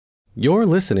You're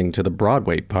listening to the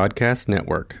Broadway Podcast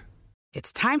Network.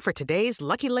 It's time for today's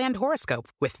Lucky Land horoscope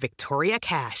with Victoria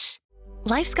Cash.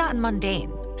 Life's gotten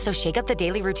mundane, so shake up the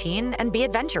daily routine and be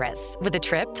adventurous with a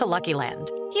trip to Lucky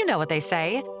Land. You know what they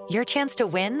say, your chance to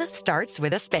win starts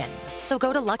with a spin. So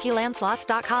go to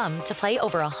LuckyLandSlots.com to play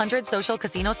over 100 social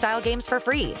casino-style games for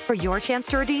free for your chance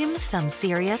to redeem some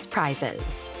serious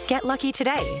prizes. Get lucky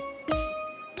today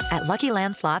at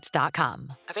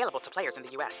LuckyLandSlots.com. Available to players in the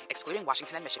U.S., excluding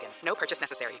Washington and Michigan. No purchase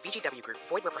necessary. VGW Group.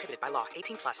 Void where prohibited by law.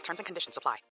 18 plus. Terms and conditions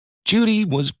apply. Judy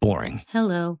was boring.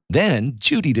 Hello. Then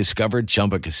Judy discovered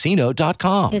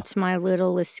ChumbaCasino.com. It's my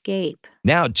little escape.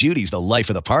 Now Judy's the life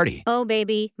of the party. Oh,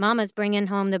 baby, mama's bringing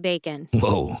home the bacon.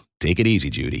 Whoa, take it easy,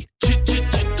 Judy.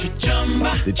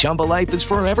 The Chumba life is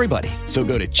for everybody. So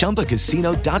go to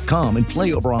ChumbaCasino.com and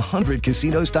play over 100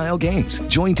 casino-style games.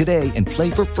 Join today and play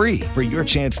for free for your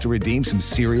chance to redeem some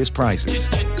serious prizes.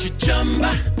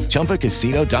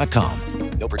 ChumbaCasino.com.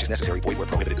 No purchase necessary. Void where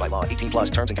prohibited by law. 18 plus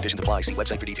terms and conditions apply. See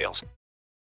website for details.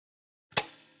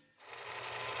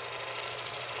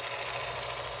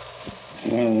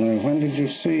 Well, when did you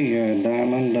see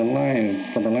Diamond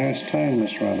alive for the last time,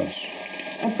 Miss Roberts?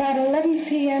 About 11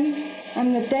 p.m.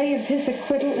 on the day of his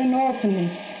acquittal in Albany.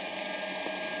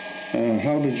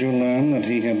 How did you learn that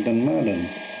he had been murdered?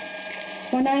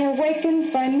 When I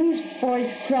awakened by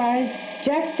newsboys' cries,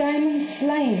 "Jack Diamond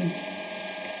slain."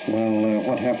 Well,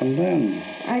 what happened then?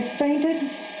 I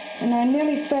fainted, and I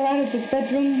nearly fell out of the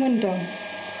bedroom window.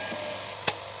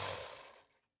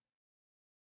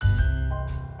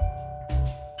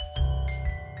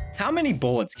 How many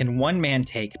bullets can one man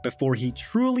take before he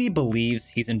truly believes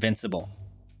he's invincible?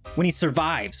 When he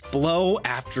survives blow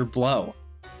after blow?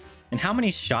 And how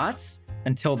many shots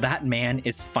until that man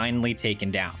is finally taken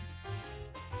down?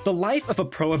 The life of a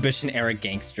Prohibition-era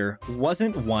gangster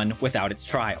wasn't one without its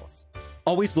trials.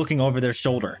 Always looking over their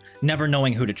shoulder, never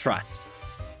knowing who to trust.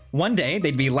 One day,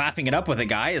 they'd be laughing it up with a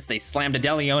guy as they slammed a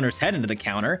deli owner's head into the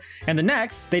counter, and the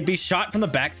next, they'd be shot from the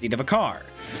backseat of a car.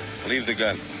 Leave the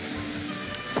gun.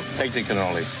 Take the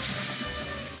cannoli.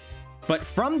 But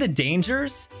from the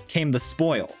dangers came the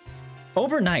spoils.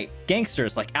 Overnight,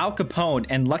 gangsters like Al Capone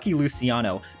and Lucky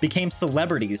Luciano became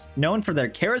celebrities known for their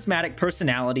charismatic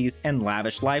personalities and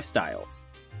lavish lifestyles.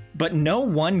 But no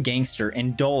one gangster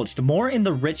indulged more in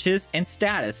the riches and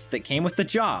status that came with the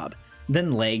job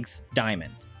than Legs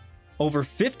Diamond. Over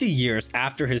 50 years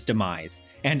after his demise,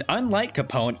 and unlike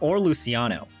Capone or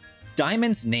Luciano,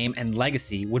 Diamond's name and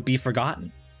legacy would be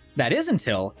forgotten. That is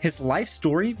until his life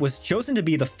story was chosen to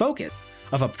be the focus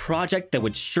of a project that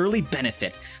would surely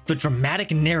benefit the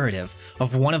dramatic narrative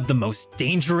of one of the most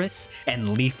dangerous and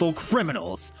lethal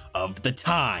criminals of the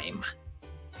time.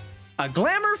 A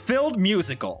glamour-filled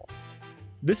musical.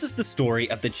 This is the story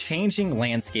of the changing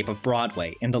landscape of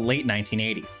Broadway in the late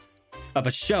 1980s, of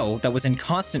a show that was in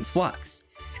constant flux,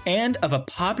 and of a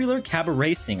popular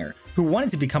cabaret singer who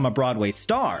wanted to become a Broadway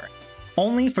star,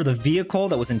 only for the vehicle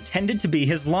that was intended to be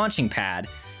his launching pad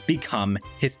become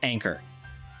his anchor.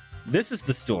 This is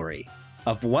the story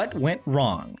of what went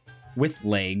wrong with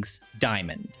Legs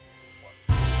Diamond.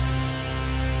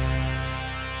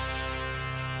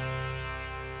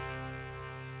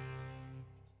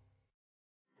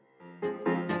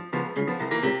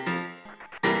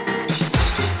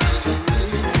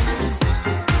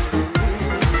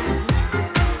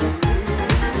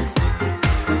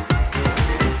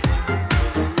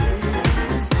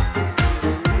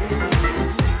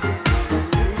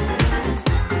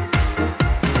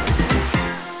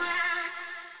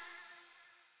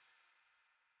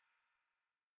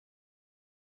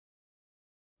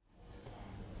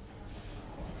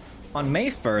 On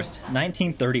May 1st,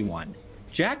 1931,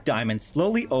 Jack Diamond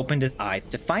slowly opened his eyes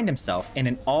to find himself in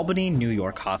an Albany, New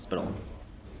York hospital.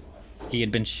 He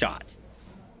had been shot.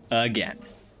 Again.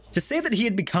 To say that he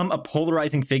had become a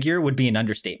polarizing figure would be an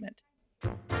understatement.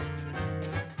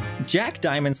 Jack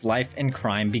Diamond's life and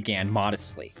crime began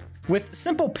modestly, with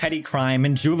simple petty crime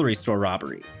and jewelry store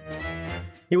robberies.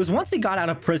 It was once he got out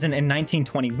of prison in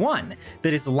 1921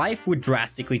 that his life would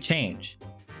drastically change.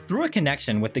 Through a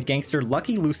connection with the gangster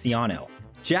Lucky Luciano,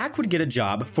 Jack would get a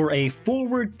job for a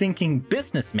forward-thinking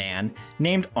businessman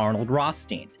named Arnold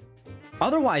Rothstein,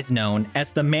 otherwise known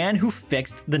as the man who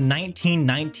fixed the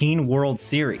 1919 World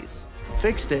Series.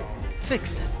 Fixed it?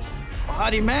 Fixed it. Well, how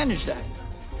do you manage that?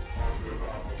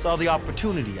 Saw the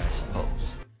opportunity, I suppose.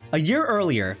 A year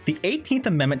earlier, the 18th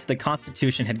Amendment to the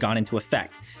Constitution had gone into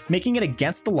effect, making it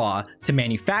against the law to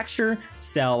manufacture,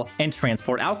 sell, and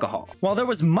transport alcohol. While there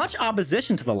was much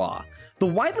opposition to the law, the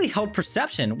widely held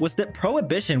perception was that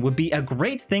prohibition would be a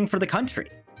great thing for the country.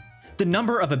 the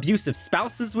number of abusive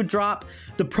spouses would drop,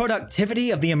 the productivity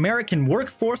of the American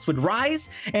workforce would rise,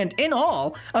 and in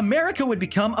all, America would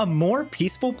become a more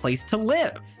peaceful place to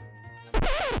live.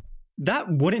 That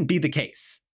wouldn't be the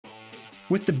case.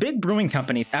 With the big brewing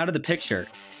companies out of the picture,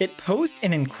 it posed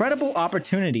an incredible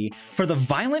opportunity for the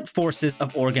violent forces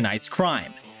of organized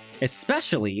crime,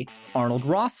 especially Arnold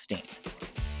Rothstein.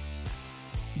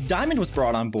 Diamond was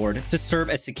brought on board to serve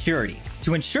as security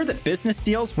to ensure that business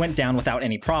deals went down without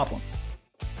any problems.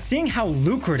 Seeing how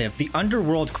lucrative the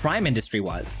underworld crime industry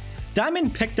was,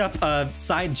 Diamond picked up a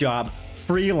side job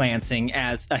freelancing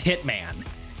as a hitman,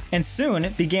 and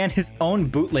soon began his own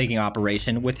bootlegging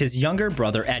operation with his younger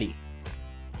brother Eddie.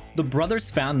 The brothers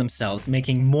found themselves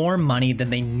making more money than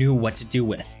they knew what to do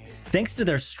with, thanks to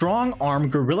their strong-arm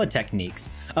guerrilla techniques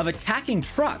of attacking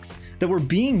trucks that were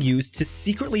being used to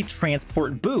secretly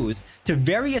transport booze to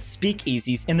various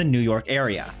speakeasies in the New York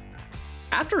area.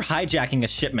 After hijacking a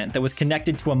shipment that was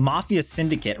connected to a mafia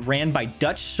syndicate ran by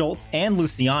Dutch Schultz and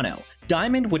Luciano,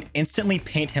 Diamond would instantly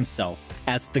paint himself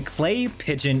as the clay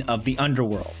pigeon of the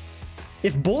underworld.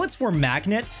 If bullets were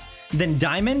magnets, then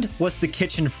Diamond was the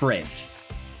kitchen fridge.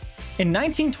 In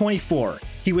 1924,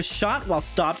 he was shot while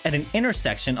stopped at an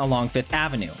intersection along Fifth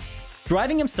Avenue,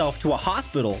 driving himself to a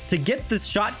hospital to get the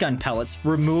shotgun pellets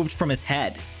removed from his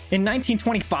head. In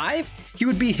 1925, he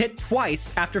would be hit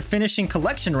twice after finishing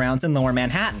collection rounds in Lower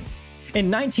Manhattan. In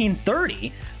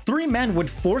 1930, 3 men would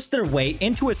force their way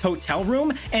into his hotel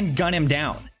room and gun him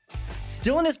down.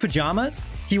 Still in his pajamas,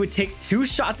 he would take 2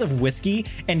 shots of whiskey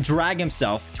and drag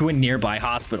himself to a nearby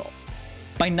hospital.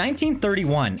 By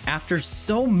 1931, after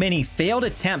so many failed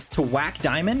attempts to whack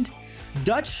Diamond,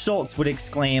 Dutch Schultz would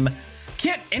exclaim,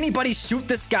 "Can't anybody shoot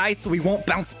this guy so he won't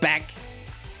bounce back?"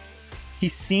 He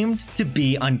seemed to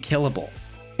be unkillable,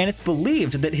 and it's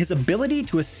believed that his ability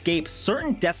to escape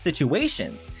certain death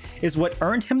situations is what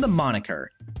earned him the moniker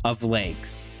of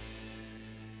Legs.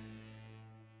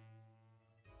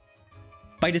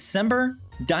 By December,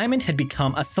 Diamond had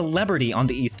become a celebrity on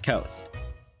the East Coast.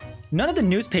 None of the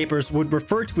newspapers would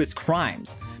refer to his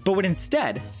crimes, but would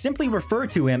instead simply refer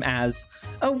to him as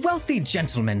a wealthy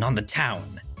gentleman on the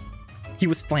town. He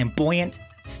was flamboyant,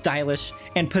 stylish,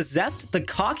 and possessed the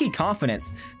cocky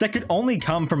confidence that could only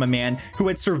come from a man who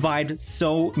had survived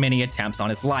so many attempts on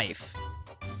his life.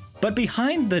 But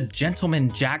behind the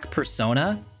gentleman Jack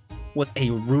persona was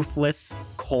a ruthless,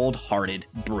 cold-hearted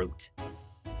brute.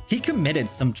 He committed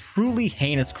some truly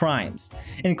heinous crimes,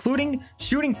 including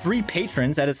shooting 3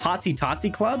 patrons at his Hotsy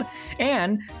Totsy club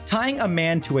and tying a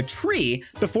man to a tree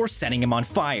before setting him on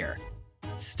fire.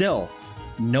 Still,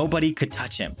 nobody could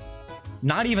touch him,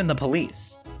 not even the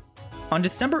police. On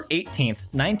December 18th,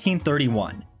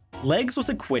 1931, Legs was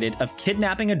acquitted of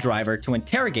kidnapping a driver to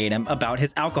interrogate him about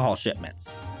his alcohol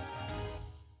shipments.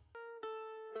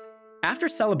 After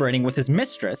celebrating with his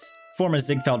mistress, former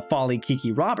Ziegfeld Folly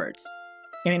Kiki Roberts,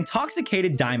 an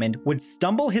intoxicated Diamond would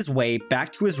stumble his way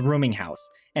back to his rooming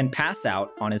house and pass out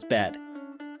on his bed.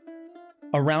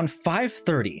 Around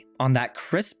 5:30 on that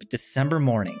crisp December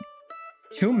morning,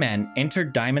 2 men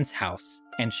entered Diamond's house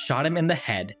and shot him in the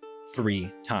head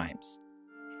 3 times.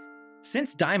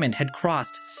 Since Diamond had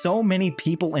crossed so many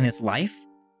people in his life,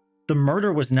 the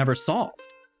murder was never solved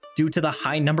due to the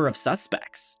high number of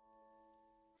suspects.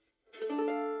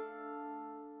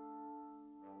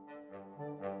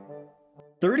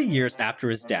 "30 years after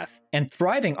his death, and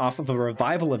thriving off of a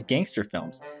revival of gangster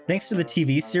films, thanks to the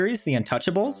TV series The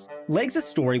Untouchables, Legs'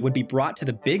 story would be brought to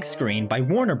the big screen by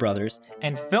Warner Brothers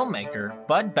and filmmaker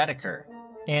Bud Bedecker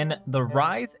in The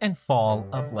Rise and Fall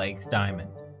of Legs Diamond.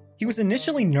 He was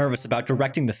initially nervous about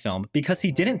directing the film because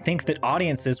he didn't think that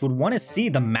audiences would want to see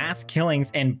the mass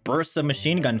killings and bursts of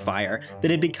machine gun fire that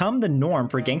had become the norm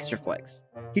for gangster flicks.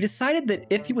 He decided that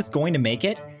if he was going to make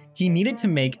it, he needed to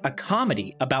make a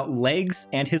comedy about Legs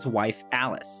and his wife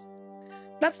Alice.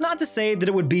 That's not to say that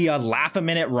it would be a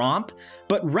laugh-a-minute romp,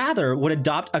 but rather would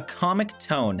adopt a comic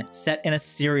tone set in a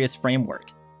serious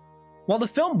framework. While the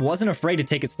film wasn't afraid to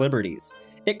take its liberties,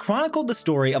 it chronicled the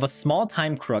story of a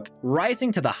small-time crook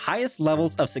rising to the highest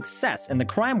levels of success in the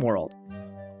crime world,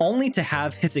 only to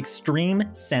have his extreme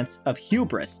sense of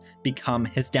hubris become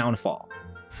his downfall.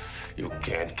 "You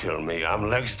can't kill me, I'm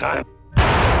Legs Time."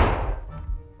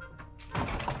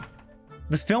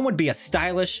 The film would be a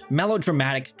stylish,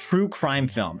 melodramatic, true crime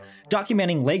film,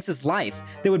 documenting Legs' life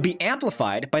that would be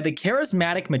amplified by the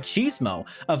charismatic machismo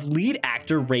of lead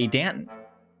actor Ray Danton.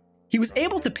 He was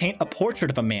able to paint a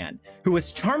portrait of a man who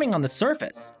was charming on the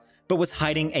surface, but was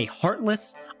hiding a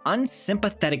heartless,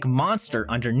 unsympathetic monster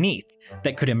underneath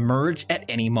that could emerge at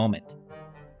any moment.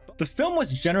 The film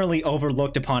was generally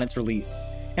overlooked upon its release,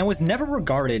 and was never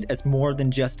regarded as more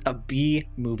than just a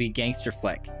B-movie gangster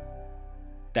flick.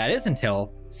 That is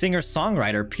until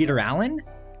singer-songwriter Peter Allen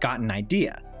got an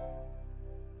idea.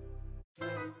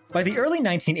 By the early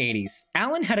 1980s,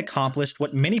 Allen had accomplished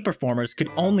what many performers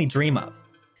could only dream of.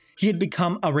 He had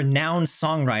become a renowned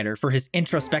songwriter for his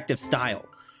introspective style,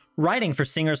 writing for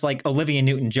singers like Olivia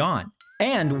Newton-John,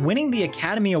 and winning the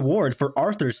Academy Award for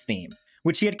Arthur's Theme,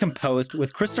 which he had composed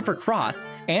with Christopher Cross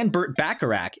and Burt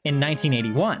Bacharach in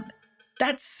 1981.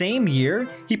 That same year,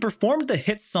 he performed the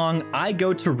hit song I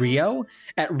Go to Rio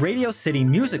at Radio City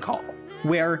Music Hall,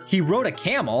 where he rode a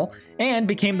camel and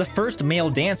became the first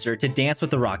male dancer to dance with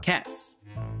the Rockettes.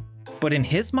 But in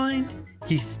his mind,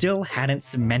 he still hadn't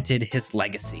cemented his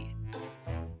legacy.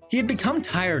 He had become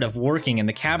tired of working in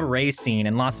the cabaret scene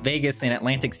in Las Vegas and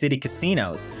Atlantic City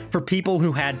casinos for people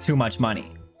who had too much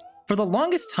money. For the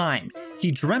longest time,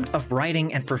 he dreamt of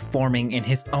writing and performing in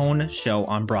his own show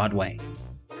on Broadway.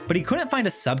 But he couldn't find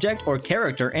a subject or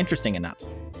character interesting enough.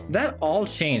 That all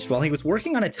changed while he was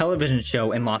working on a television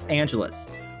show in Los Angeles,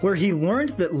 where he learned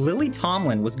that Lily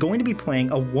Tomlin was going to be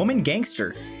playing a woman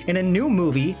gangster in a new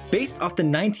movie based off the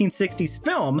 1960s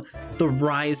film, The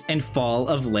Rise and Fall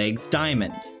of Legs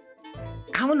Diamond.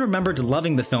 Allen remembered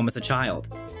loving the film as a child.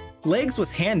 Legs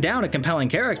was hand down a compelling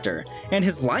character, and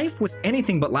his life was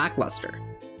anything but lackluster.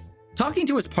 Talking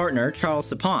to his partner,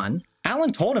 Charles Sapon,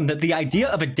 Allen told him that the idea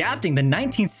of adapting the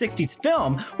 1960s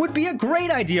film would be a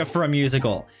great idea for a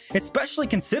musical, especially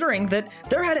considering that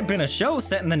there hadn't been a show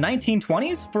set in the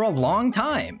 1920s for a long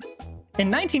time. In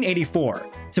 1984,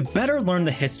 to better learn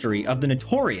the history of the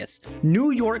notorious New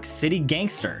York City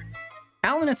gangster,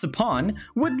 Allen and Sapon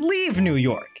would leave New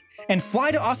York and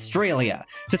fly to Australia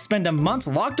to spend a month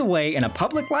locked away in a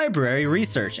public library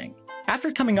researching.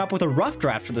 After coming up with a rough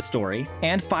draft for the story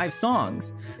and 5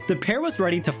 songs, the pair was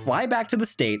ready to fly back to the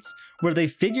States, where they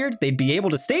figured they'd be able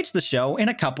to stage the show in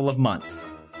a couple of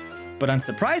months. But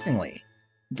unsurprisingly,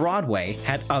 Broadway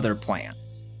had other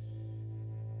plans.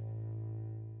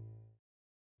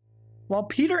 While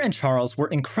Peter and Charles were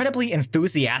incredibly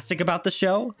enthusiastic about the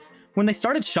show, when they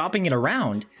started shopping it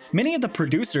around, many of the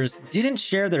producers didn't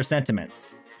share their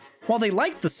sentiments. While they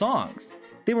liked the songs,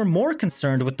 they were more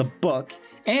concerned with the book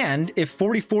and if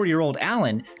 44-year-old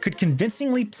Allen could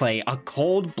convincingly play a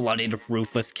cold-blooded,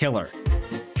 ruthless killer.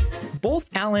 Both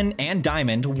Allen and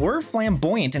Diamond were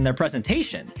flamboyant in their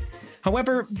presentation.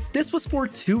 However, this was for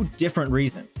 2 different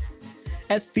reasons.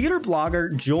 As theater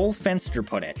blogger Joel Fenster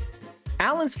put it,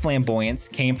 Allen's flamboyance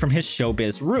came from his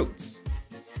showbiz roots.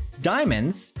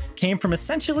 Diamond's came from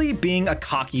essentially being a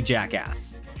cocky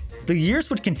jackass. The years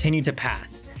would continue to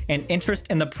pass, and interest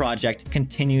in the project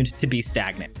continued to be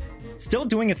stagnant. Still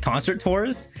doing his concert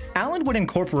tours, Allen would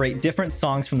incorporate different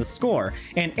songs from the score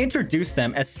and introduce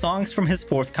them as songs from his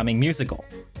forthcoming musical.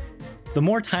 The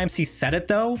more times he said it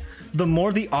though, the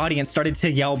more the audience started to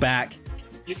yell back,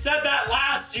 "You said that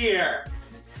last year!"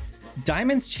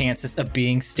 Diamond's chances of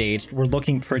being staged were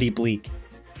looking pretty bleak,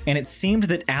 and it seemed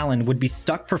that Allen would be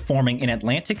stuck performing in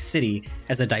Atlantic City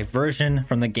as a diversion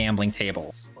from the gambling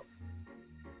tables.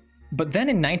 But then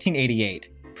in 1988,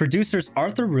 producers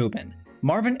Arthur Rubin,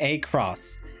 Marvin A.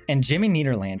 Cross, and Jimmy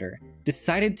Niederlander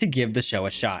decided to give the show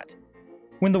a shot.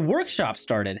 When the workshop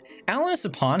started, Allen and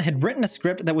Sapon had written a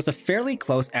script that was a fairly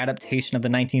close adaptation of the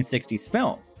 1960s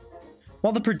film.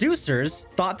 While the producers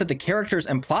thought that the characters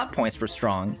and plot points were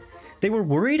strong, they were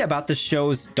worried about the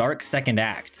show's dark second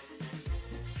act.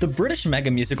 The British mega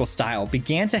musical style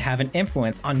began to have an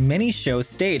influence on many shows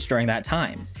staged during that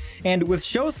time, and with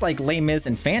shows like Les Mis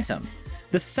and Phantom,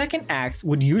 the second acts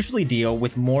would usually deal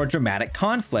with more dramatic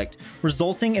conflict,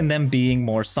 resulting in them being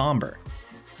more somber.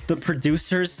 The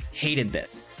producers hated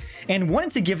this, and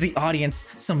wanted to give the audience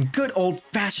some good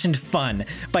old-fashioned fun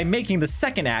by making the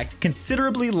second act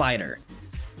considerably lighter.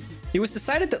 It was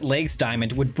decided that Legs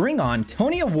Diamond would bring on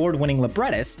Tony Award-winning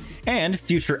librettist and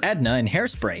future Edna in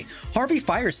Hairspray, Harvey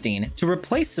Fierstein, to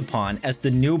replace Sapon as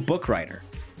the new book writer.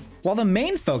 While the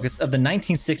main focus of the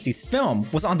 1960s film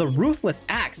was on the ruthless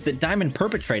acts that Diamond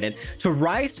perpetrated to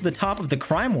rise to the top of the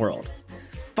crime world,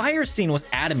 Fierstein was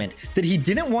adamant that he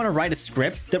didn't want to write a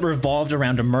script that revolved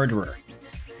around a murderer.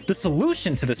 The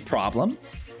solution to this problem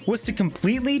was to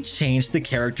completely change the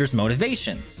character's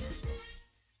motivations.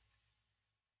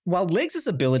 While Legs'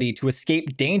 ability to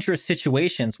escape dangerous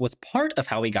situations was part of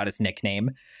how he got his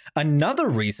nickname, another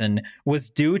reason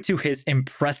was due to his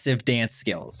impressive dance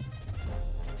skills.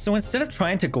 So instead of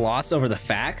trying to gloss over the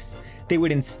facts, they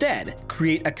would instead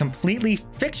create a completely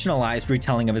fictionalized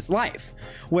retelling of his life,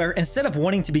 where instead of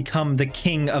wanting to become the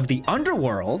king of the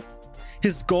underworld,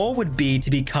 his goal would be to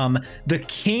become the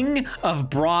king of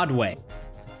Broadway.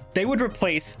 They would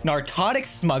replace narcotic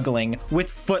smuggling with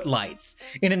footlights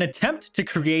in an attempt to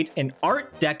create an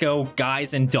Art Deco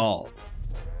Guys and Dolls.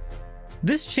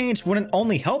 This change wouldn't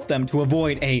only help them to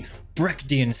avoid a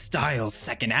Brechtian-style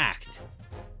second act,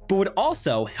 but would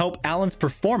also help Allen's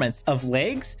performance of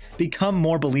Legs become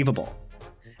more believable.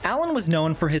 Allen was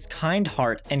known for his kind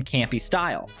heart and campy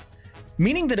style,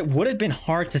 meaning that it would have been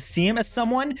hard to see him as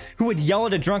someone who would yell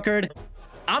at a drunkard,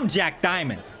 "I'm Jack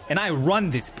Diamond, and I run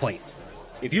this place.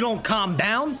 If you don't calm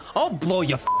down, I'll blow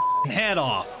your head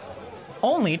off,"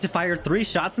 only to fire 3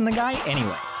 shots in the guy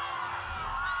anyway.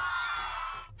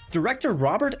 Director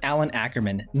Robert Allen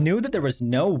Ackerman knew that there was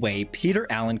no way Peter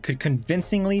Allen could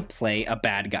convincingly play a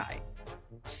bad guy.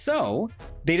 So,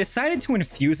 they decided to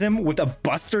infuse him with a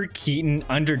Buster Keaton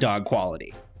underdog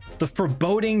quality. The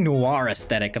foreboding noir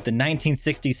aesthetic of the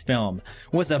 1960s film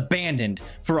was abandoned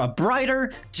for a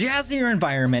brighter, jazzier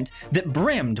environment that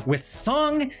brimmed with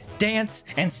song, dance,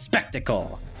 and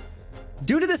spectacle.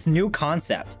 Due to this new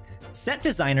concept, set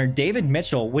designer David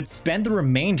Mitchell would spend the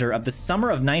remainder of the summer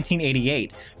of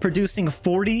 1988 producing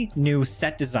 40 new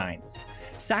set designs,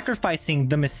 sacrificing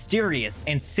the mysterious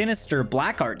and sinister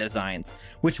black art designs,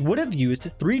 which would have used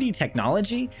 3D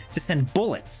technology to send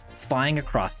bullets flying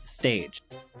across the stage.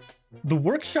 The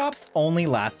workshops only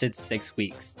lasted 6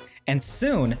 weeks, and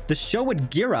soon the show would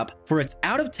gear up for its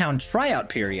out-of-town tryout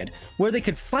period where they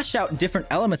could flesh out different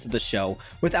elements of the show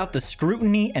without the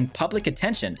scrutiny and public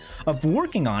attention of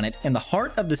working on it in the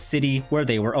heart of the city where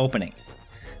they were opening.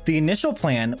 The initial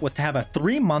plan was to have a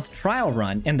 3-month trial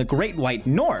run in the Great White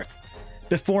North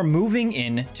before moving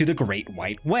in to the Great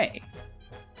White Way.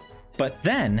 But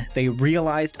then they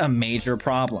realized a major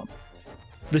problem.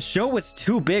 The show was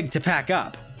too big to pack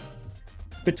up.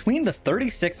 Between the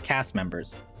 36 cast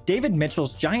members, David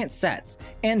Mitchell's giant sets,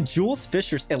 and Jules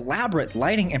Fisher's elaborate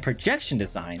lighting and projection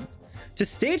designs, to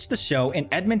stage the show in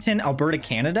Edmonton, Alberta,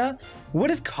 Canada would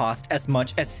have cost as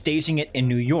much as staging it in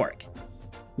New York.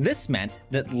 This meant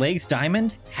that Legs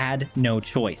Diamond had no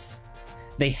choice.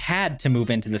 They had to move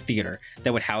into the theater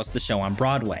that would house the show on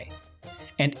Broadway.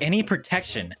 And any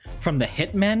protection from the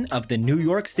hitmen of the New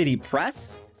York City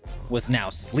press was now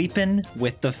sleeping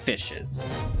with the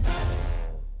fishes.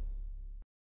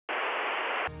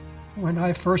 When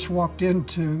I first walked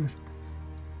into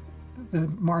the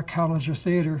Mark Hellinger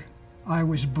Theater, I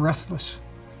was breathless.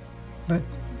 But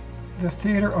the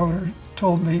theater owner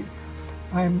told me,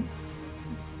 "I'm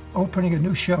opening a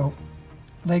new show,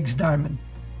 Legs Diamond."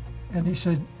 And he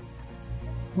said,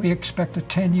 "We expect a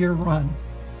 10-year run."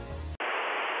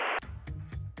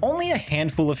 Only a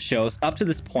handful of shows up to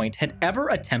this point had ever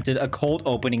attempted a cold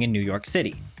opening in New York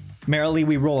City. Merrily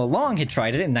We Roll Along had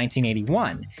tried it in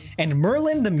 1981, and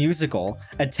Merlin the Musical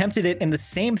attempted it in the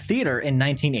same theater in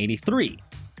 1983,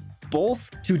 both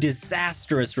to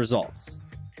disastrous results.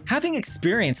 Having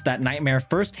experienced that nightmare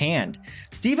firsthand,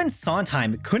 Stephen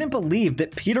Sondheim couldn't believe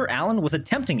that Peter Allen was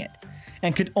attempting it,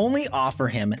 and could only offer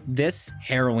him this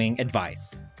harrowing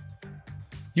advice.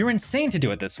 "You're insane to do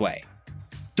it this way.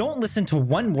 Don't listen to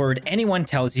one word anyone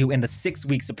tells you in the 6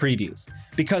 weeks of previews,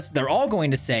 because they're all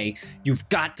going to say, 'You've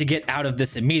got to get out of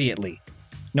this immediately.'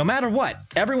 No matter what,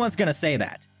 everyone's going to say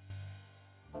that."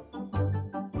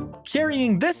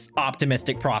 Carrying this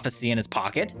optimistic prophecy in his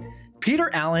pocket, Peter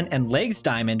Allen and Legs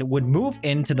Diamond would move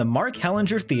into the Mark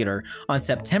Hellinger Theater on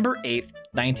September 8,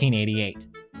 1988.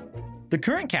 The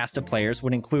current cast of players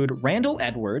would include Randall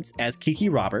Edwards as Kiki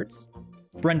Roberts,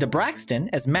 Brenda Braxton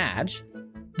as Madge,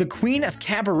 the Queen of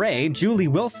Cabaret, Julie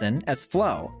Wilson, as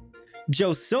Flo,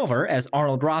 Joe Silver as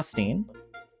Arnold Rothstein,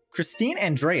 Christine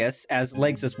Andreas as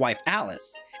Legs' wife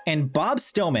Alice, and Bob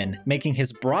Stillman making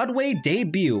his Broadway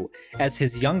debut as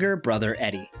his younger brother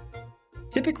Eddie.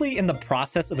 Typically in the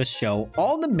process of a show,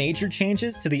 all the major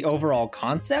changes to the overall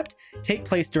concept take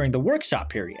place during the workshop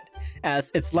period, as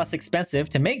it's less expensive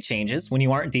to make changes when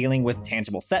you aren't dealing with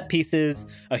tangible set pieces,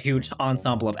 a huge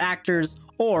ensemble of actors,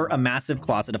 or a massive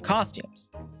closet of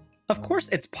costumes. Of course,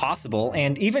 it's possible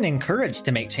and even encouraged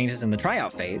to make changes in the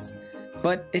tryout phase,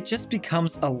 but it just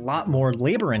becomes a lot more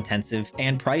labor-intensive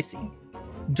and pricey.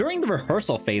 During the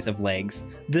rehearsal phase of Legs,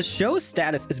 the show's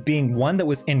status as being one that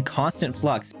was in constant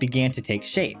flux began to take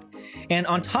shape, and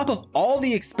on top of all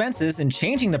the expenses in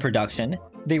changing the production,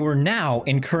 they were now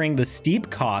incurring the steep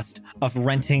cost of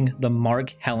renting the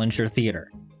Mark Hellinger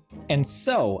Theater. And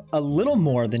so, a little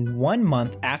more than 1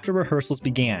 month after rehearsals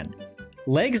began,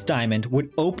 Legs Diamond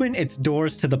would open its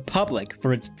doors to the public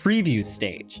for its preview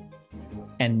stage.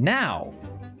 And now,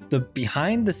 the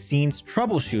behind-the-scenes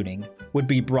troubleshooting would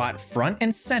be brought front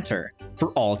and center for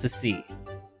all to see.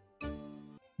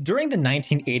 During the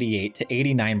 1988 to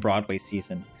 89 Broadway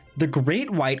season, The Great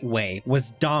White Way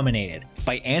was dominated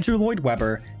by Andrew Lloyd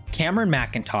Webber, Cameron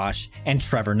Mackintosh, and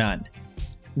Trevor Nunn.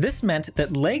 This meant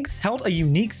that Legs held a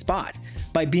unique spot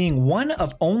by being one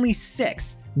of only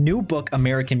 6 New Book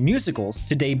American musicals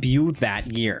to debut that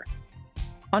year.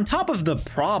 On top of the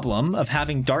problem of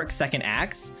having dark second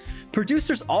acts,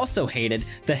 producers also hated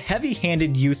the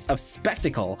heavy-handed use of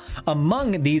spectacle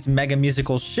among these mega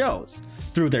musical shows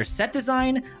through their set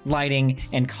design, lighting,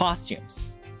 and costumes.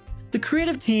 The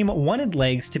creative team wanted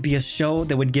Legs to be a show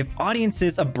that would give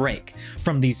audiences a break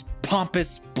from these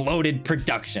pompous, bloated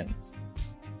productions.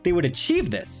 They would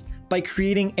achieve this by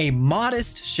creating a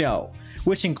modest show,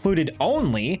 which included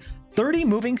only 30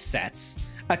 moving sets,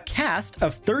 a cast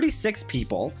of 36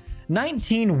 people,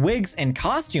 19 wigs and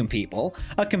costume people,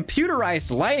 a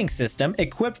computerized lighting system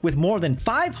equipped with more than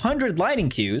 500 lighting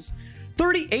cues,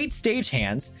 38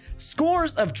 stagehands,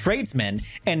 scores of tradesmen,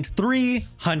 and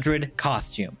 300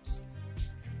 costumes.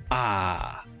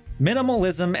 Ah,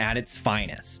 minimalism at its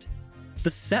finest. The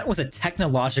set was a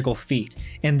technological feat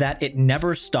in that it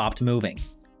never stopped moving.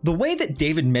 The way that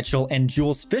David Mitchell and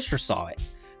Jules Fisher saw it,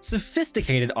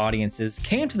 sophisticated audiences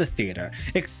came to the theater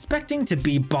expecting to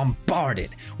be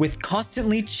bombarded with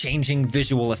constantly changing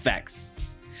visual effects.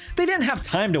 They didn't have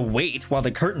time to wait while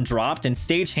the curtain dropped and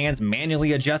stagehands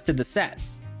manually adjusted the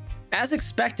sets. As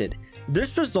expected,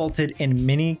 this resulted in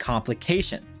many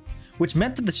complications, which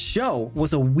meant that the show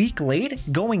was a week late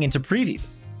going into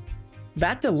previews.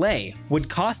 That delay would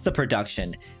cost the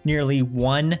production nearly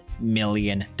 $1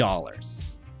 million.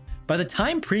 By the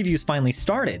time previews finally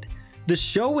started, the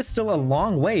show was still a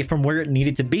long way from where it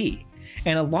needed to be,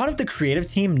 and a lot of the creative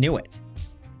team knew it.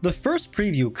 The first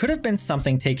preview could have been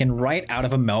something taken right out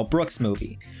of a Mel Brooks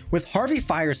movie, with Harvey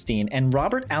Fierstein and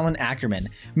Robert Allen Ackerman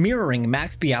mirroring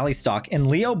Max Bialystock and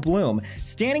Leo Bloom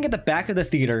standing at the back of the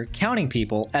theater counting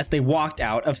people as they walked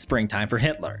out of Springtime for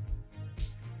Hitler.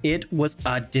 It was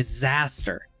a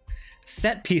disaster.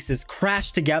 Set pieces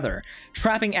crashed together,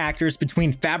 trapping actors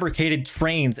between fabricated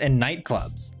trains and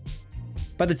nightclubs.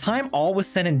 By the time all was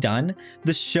said and done,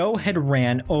 the show had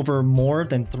ran over more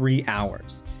than 3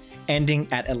 hours, ending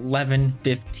at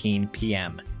 11:15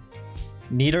 p.m.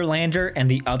 Nederlander and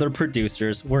the other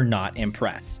producers were not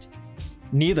impressed.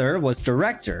 Neither was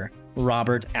director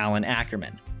Robert Allen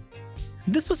Ackerman.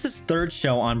 This was his 3rd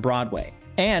show on Broadway,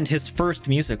 and his first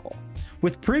musical,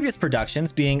 with previous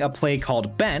productions being a play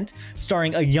called Bent,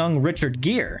 starring a young Richard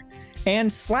Gere,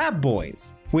 and Slab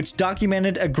Boys, which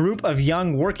documented a group of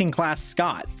young working-class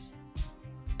Scots.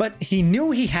 But he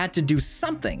knew he had to do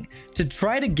something to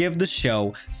try to give the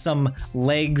show some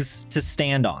legs to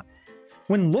stand on.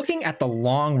 When looking at the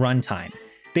long runtime,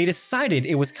 they decided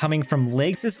it was coming from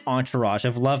Legs' entourage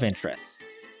of love interests.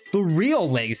 The real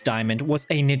Legs Diamond was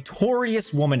a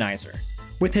notorious womanizer,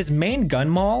 with his main gun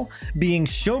moll being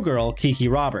showgirl Kiki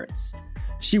Roberts.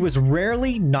 She was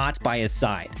rarely not by his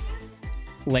side.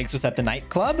 Legs was at the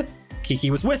nightclub,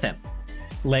 Kiki was with him.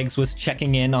 Legs was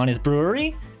checking in on his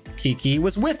brewery, Kiki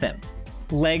was with him.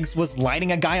 Legs was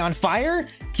lighting a guy on fire,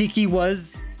 Kiki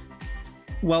was...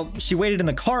 well, she waited in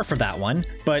the car for that one,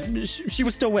 but she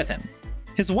was still with him.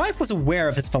 His wife was aware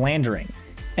of his philandering,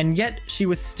 and yet she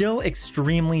was still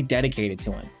extremely dedicated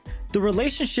to him. The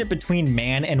relationship between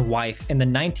man and wife in the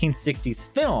 1960s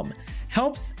film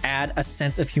helps add a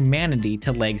sense of humanity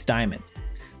to Legs Diamond,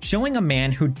 showing a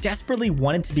man who desperately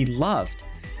wanted to be loved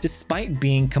despite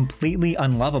being completely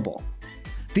unlovable.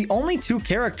 The only 2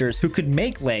 characters who could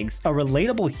make Legs a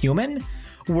relatable human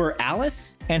were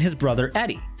Alice and his brother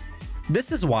Eddie.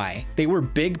 This is why they were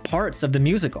big parts of the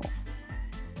musical.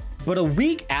 But a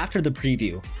week after the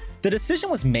preview, the decision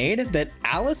was made that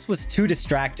Alice was too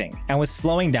distracting and was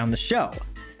slowing down the show.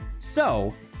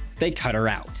 So, they cut her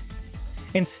out.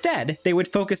 Instead, they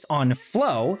would focus on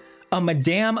Flo, a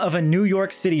madame of a New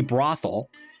York City brothel,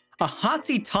 a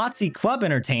hotsy-totsy club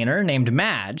entertainer named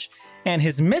Madge, and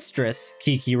his mistress,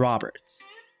 Kiki Roberts.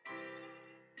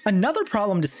 Another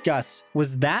problem discussed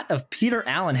was that of Peter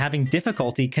Allen having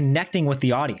difficulty connecting with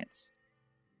the audience.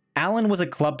 Allen was a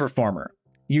club performer,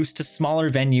 used to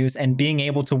smaller venues and being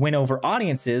able to win over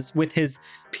audiences with his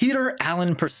Peter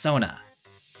Allen persona.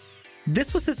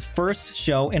 This was his first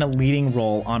show in a leading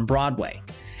role on Broadway,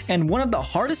 and one of the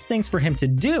hardest things for him to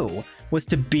do was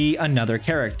to be another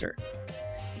character.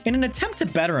 In an attempt to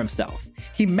better himself,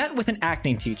 he met with an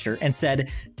acting teacher and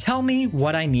said, "Tell me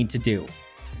what I need to do."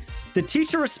 The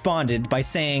teacher responded by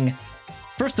saying,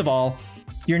 "First of all,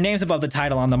 your name's above the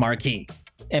title on the marquee,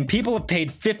 and people have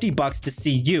paid $50 to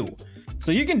see you,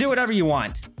 so you can do whatever you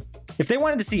want. If they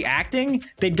wanted to see acting,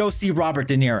 they'd go see Robert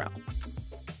De Niro."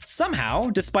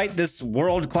 Somehow, despite this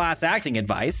world-class acting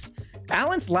advice,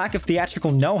 Allen's lack of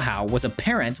theatrical know-how was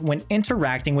apparent when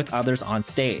interacting with others on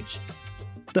stage.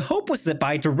 The hope was that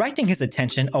by directing his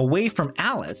attention away from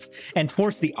Alice and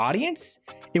towards the audience,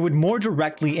 it would more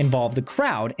directly involve the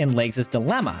crowd in Legs'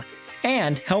 dilemma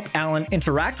and help Allen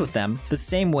interact with them the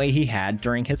same way he had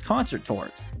during his concert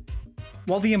tours.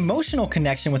 While the emotional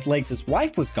connection with Legs'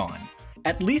 wife was gone,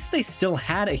 at least they still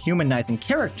had a humanizing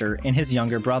character in his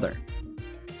younger brother.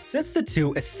 Since the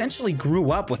two essentially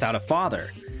grew up without a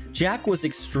father, Jack was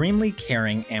extremely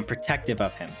caring and protective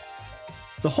of him.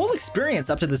 The whole experience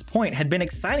up to this point had been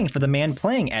exciting for the man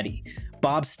playing Eddie,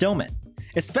 Bob Stillman,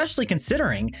 especially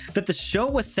considering that the show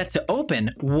was set to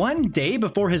open one day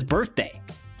before his birthday.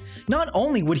 Not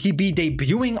only would he be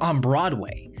debuting on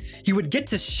Broadway, he would get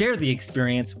to share the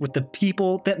experience with the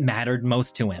people that mattered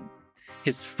most to him,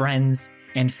 his friends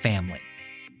and family.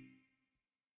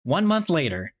 1 month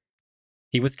later,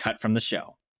 he was cut from the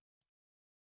show.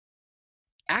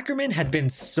 Ackerman had been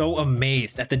so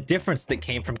amazed at the difference that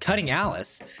came from cutting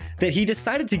Alice that he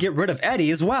decided to get rid of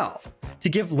Eddie as well, to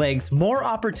give Legs more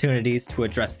opportunities to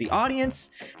address the audience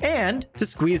and to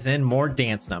squeeze in more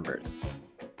dance numbers.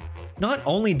 Not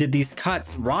only did these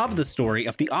cuts rob the story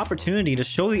of the opportunity to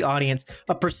show the audience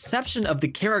a perception of the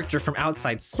character from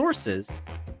outside sources,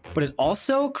 but it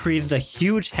also created a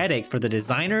huge headache for the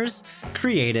designers,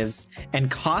 creatives, and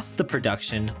cost the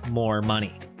production more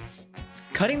money.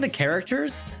 Cutting the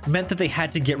characters meant that they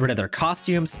had to get rid of their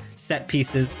costumes, set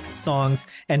pieces, songs,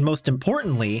 and most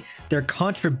importantly, their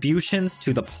contributions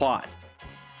to the plot.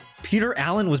 Peter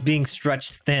Allen was being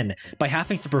stretched thin by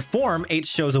having to perform 8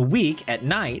 shows a week at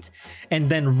night and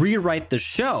then rewrite the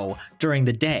show during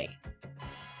the day.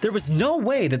 There was no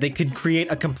way that they could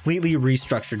create a completely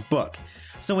restructured book,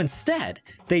 so instead,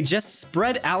 they just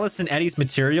spread Alice and Eddie's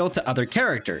material to other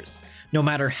characters, no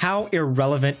matter how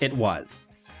irrelevant it was.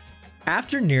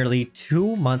 After nearly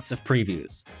 2 months of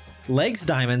previews, Legs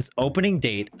Diamond's opening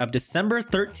date of December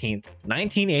 13th,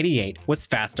 1988 was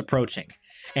fast approaching,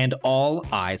 and all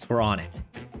eyes were on it.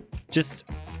 Just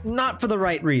not for the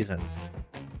right reasons.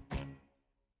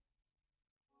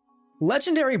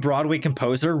 Legendary Broadway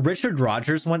composer Richard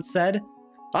Rodgers once said,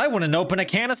 "I wouldn't open a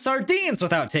can of sardines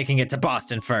without taking it to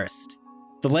Boston first."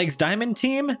 The Legs Diamond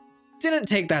team didn't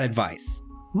take that advice.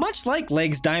 Much like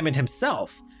Legs Diamond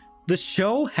himself, the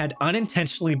show had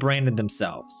unintentionally branded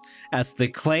themselves as the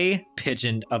clay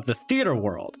pigeon of the theater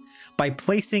world by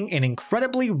placing an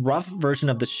incredibly rough version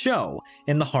of the show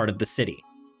in the heart of the city.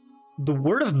 The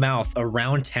word of mouth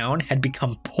around town had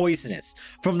become poisonous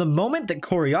from the moment that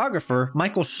choreographer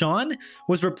Michael Shawn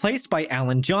was replaced by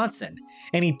Alan Johnson,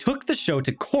 and he took the show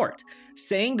to court,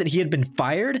 saying that he had been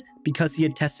fired because he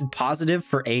had tested positive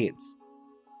for AIDS.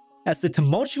 As the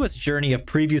tumultuous journey of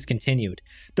previews continued,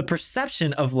 the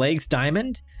perception of Legs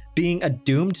Diamond being a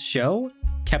doomed show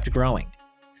kept growing.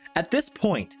 At this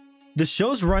point, the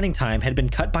show's running time had been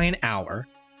cut by an hour,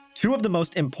 2 of the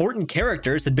most important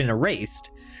characters had been erased,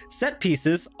 set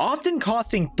pieces, often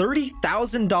costing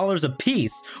 $30,000 a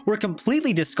piece, were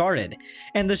completely discarded,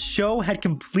 and the show had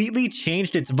completely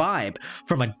changed its vibe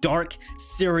from a dark,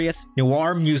 serious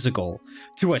noir musical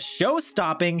to a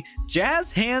show-stopping,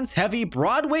 jazz hands-heavy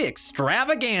Broadway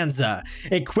extravaganza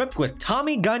equipped with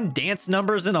Tommy gun dance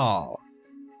numbers and all.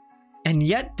 And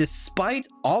yet, despite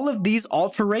all of these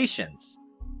alterations,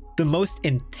 the most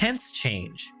intense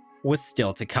change was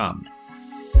still to come.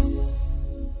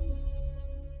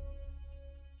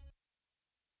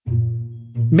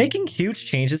 Making huge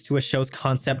changes to a show's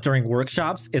concept during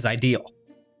workshops is ideal.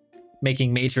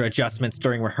 Making major adjustments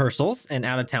during rehearsals and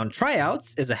out-of-town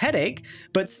tryouts is a headache,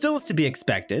 but still is to be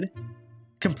expected.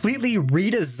 Completely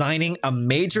redesigning a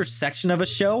major section of a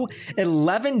show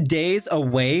 11 days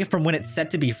away from when it's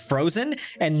set to be frozen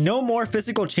and no more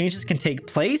physical changes can take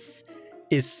place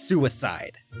is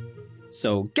suicide.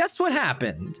 So guess what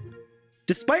happened?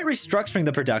 Despite restructuring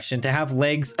the production to have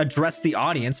Legs address the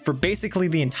audience for basically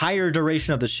the entire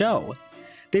duration of the show,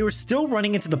 they were still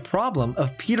running into the problem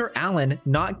of Peter Allen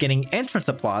not getting entrance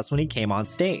applause when he came on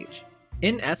stage.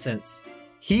 In essence,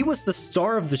 he was the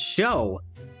star of the show,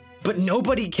 but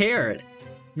nobody cared.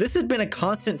 This had been a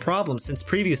constant problem since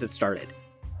previews had started.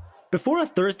 Before a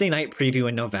Thursday night preview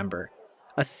in November,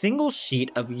 a single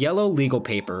sheet of yellow legal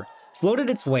paper floated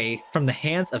its way from the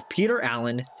hands of Peter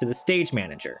Allen to the stage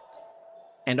manager.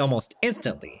 And almost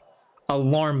instantly,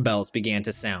 alarm bells began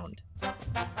to sound.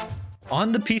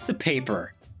 On the piece of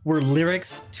paper were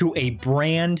lyrics to a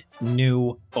brand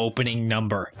new opening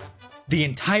number. The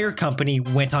entire company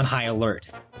went on high alert.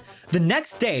 The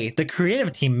next day, the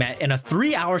creative team met in a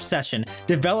 3-hour session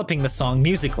developing the song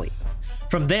musically.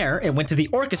 From there, it went to the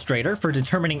orchestrator for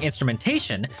determining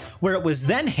instrumentation, where it was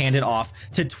then handed off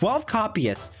to 12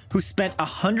 copyists who spent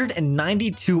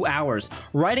 192 hours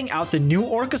writing out the new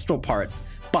orchestral parts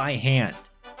by hand.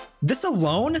 This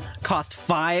alone cost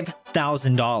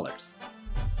 $5,000.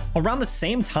 Around the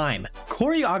same time,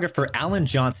 choreographer Alan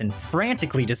Johnson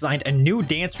frantically designed a new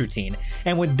dance routine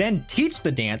and would then teach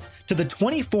the dance to the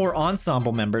 24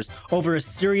 ensemble members over a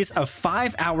series of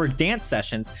 5-hour dance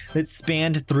sessions that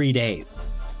spanned 3 days.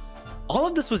 All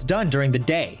of this was done during the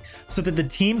day so that the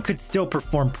team could still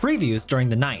perform previews during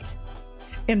the night.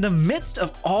 In the midst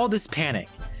of all this panic,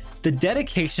 the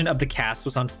dedication of the cast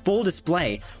was on full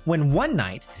display when one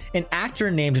night, an actor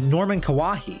named Norman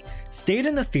Kawahi stayed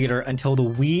in the theater until the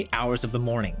wee hours of the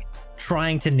morning,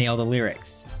 trying to nail the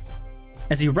lyrics.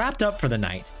 As he wrapped up for the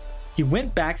night, he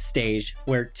went backstage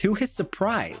where, to his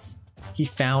surprise, he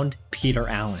found Peter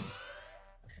Allen.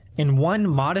 In one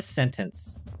modest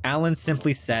sentence, Allen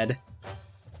simply said,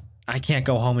 "I can't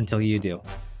go home until you do."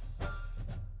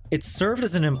 It served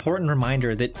as an important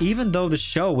reminder that even though the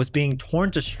show was being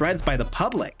torn to shreds by the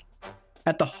public,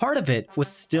 at the heart of it was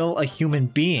still a human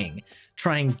being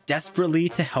trying desperately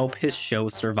to help his show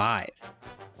survive.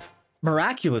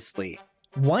 Miraculously,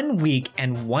 1 week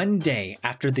and 1 day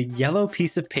after the yellow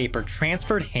piece of paper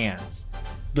transferred hands,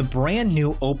 the brand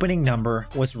new opening number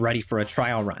was ready for a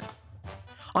trial run.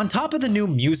 On top of the new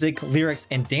music, lyrics,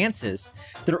 and dances,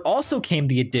 there also came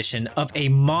the addition of a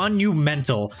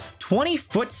monumental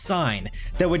 20-foot sign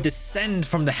that would descend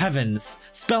from the heavens,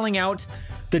 spelling out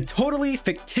the totally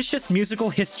fictitious musical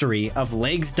history of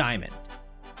Legs Diamond.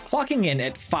 Clocking in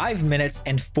at 5 minutes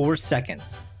and 4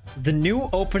 seconds, the new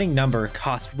opening number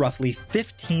cost roughly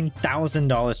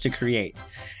 $15,000 to create,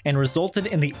 and resulted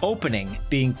in the opening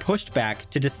being pushed back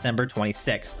to December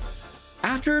 26th.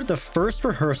 After the first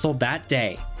rehearsal that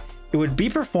day, it would be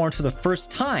performed for the first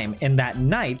time in that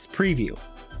night's preview.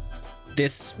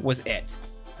 This was it.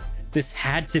 This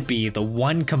had to be the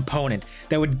one component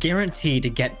that would guarantee to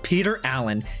get Peter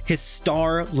Allen his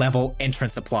star-level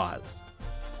entrance applause.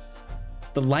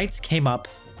 The lights came up,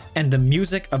 and the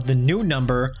music of the new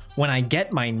number, "When I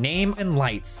Get My Name and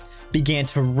Lights," began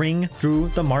to ring through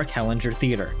the Mark Hellinger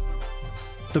Theater.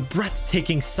 The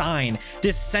breathtaking sign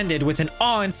descended with an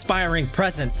awe-inspiring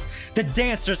presence. The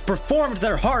dancers performed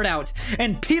their heart out,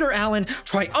 and Peter Allen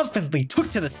triumphantly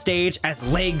took to the stage as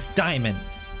Legs Diamond.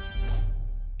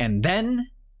 And then,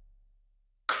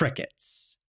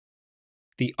 crickets.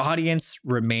 The audience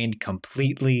remained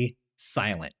completely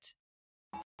silent.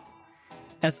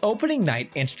 As opening night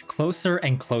inched closer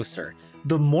and closer,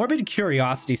 the morbid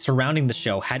curiosity surrounding the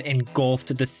show had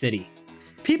engulfed the city.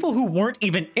 People who weren't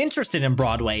even interested in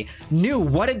Broadway knew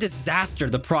what a disaster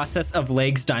the process of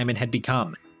Legs Diamond had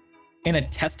become. In a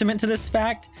testament to this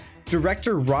fact,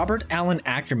 director Robert Allen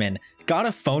Ackerman got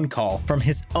a phone call from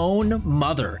his own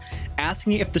mother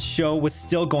asking if the show was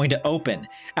still going to open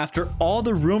after all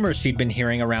the rumors she'd been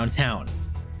hearing around town.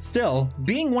 Still,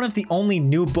 being one of the only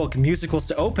new book musicals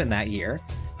to open that year,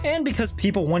 and because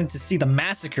people wanted to see the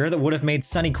massacre that would have made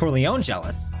Sonny Corleone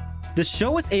jealous, the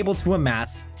show was able to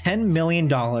amass $10 million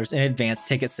in advance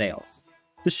ticket sales.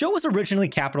 The show was originally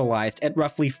capitalized at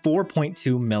roughly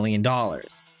 $4.2 million.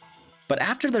 But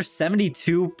after their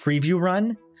 72 preview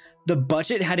run, the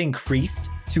budget had increased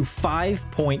to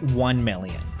 $5.1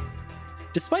 million.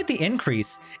 Despite the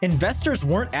increase, investors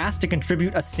weren't asked to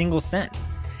contribute a single cent,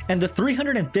 and the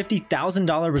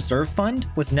 $350,000 reserve fund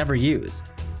was never used.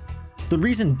 The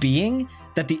reason being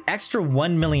that the extra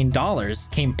 $1 million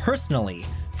came personally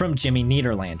from Jimmy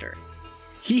Niederlander.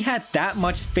 He had that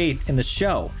much faith in the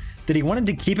show that he wanted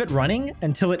to keep it running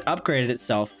until it upgraded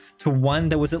itself to one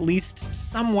that was at least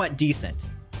somewhat decent.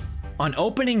 On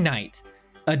opening night,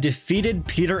 a defeated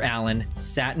Peter Allen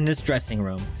sat in his dressing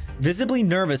room, visibly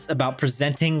nervous about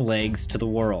presenting Legs to the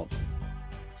world.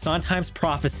 Sondheim's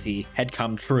prophecy had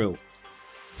come true.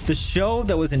 The show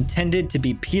that was intended to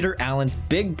be Peter Allen's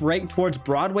big break towards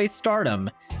Broadway stardom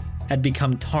had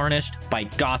become tarnished by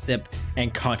gossip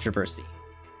and controversy.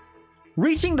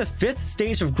 Reaching the 5th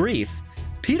stage of grief,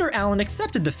 Peter Allen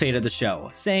accepted the fate of the show,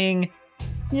 saying,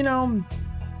 "You know,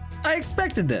 I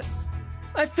expected this.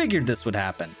 I figured this would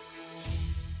happen."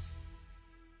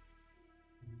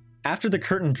 After the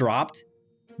curtain dropped,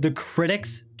 the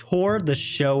critics tore the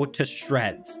show to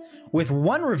shreds, with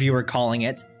one reviewer calling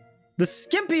it the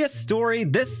skimpiest story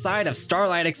this side of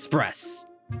Starlight Express.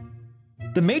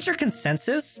 The major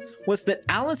consensus was that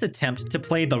Allen's attempt to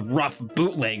play the rough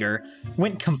bootlegger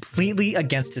went completely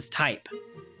against his type.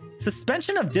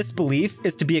 Suspension of disbelief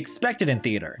is to be expected in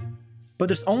theater, but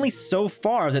there's only so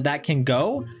far that can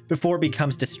go before it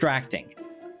becomes distracting.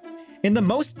 In the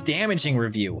most damaging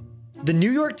review, The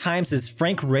New York Times'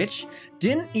 Frank Rich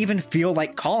didn't even feel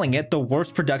like calling it the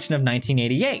worst production of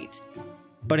 1988,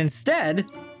 but instead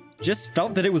just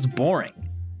felt that it was boring.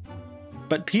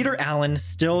 But Peter Allen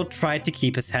still tried to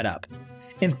keep his head up,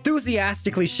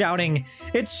 enthusiastically shouting,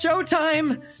 "It's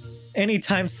showtime!"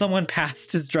 anytime someone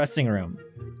passed his dressing room.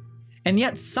 And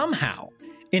yet somehow,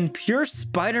 in pure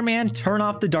Spider-Man Turn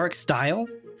Off the Dark style,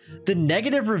 the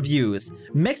negative reviews,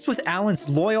 mixed with Allen's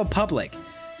loyal public,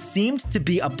 seemed to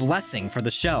be a blessing for the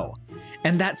show.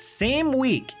 And that same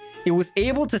week, it was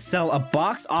able to sell a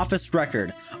box office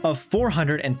record of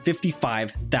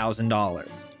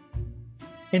 $455,000.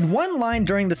 In one line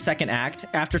during the second act,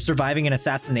 after surviving an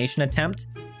assassination attempt,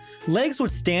 Legs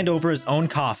would stand over his own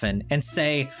coffin and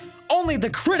say, "Only the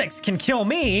critics can kill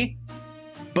me!"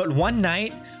 But one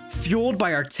night, fueled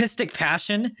by artistic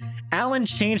passion, Allen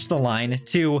changed the line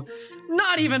to,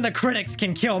 "Not even the critics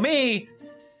can kill me!"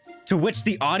 to which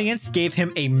the audience gave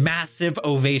him a massive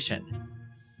ovation.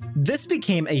 This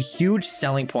became a huge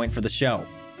selling point for the show.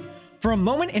 For a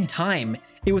moment in time,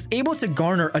 it was able to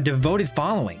garner a devoted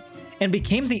following and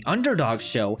became the underdog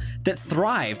show that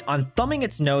thrived on thumbing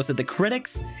its nose at the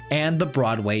critics and the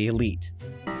Broadway elite.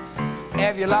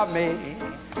 If you love me,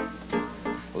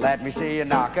 let me see your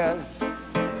knockers.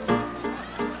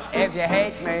 If you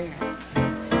hate me,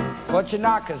 put your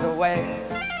knockers away.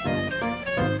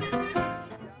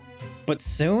 But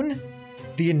soon,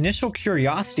 the initial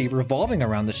curiosity revolving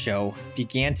around the show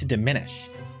began to diminish,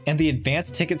 and the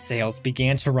advance ticket sales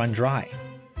began to run dry.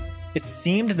 It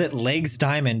seemed that Legs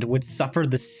Diamond would suffer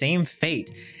the same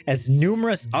fate as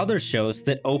numerous other shows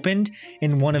that opened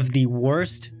in one of the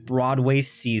worst Broadway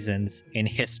seasons in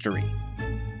history.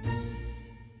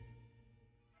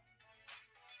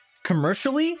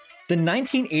 Commercially, the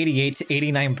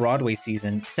 1988-89 Broadway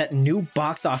season set new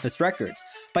box office records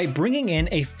by bringing in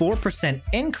a 4%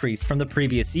 increase from the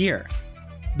previous year.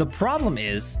 The problem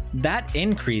is, that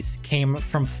increase came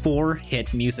from 4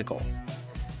 hit musicals: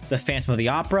 The Phantom of the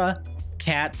Opera,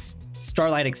 Cats,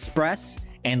 Starlight Express,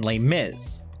 and Les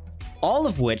Mis, all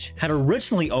of which had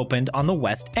originally opened on the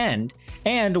West End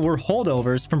and were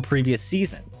holdovers from previous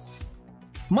seasons.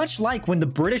 Much like when the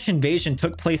British invasion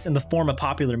took place in the form of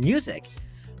popular music,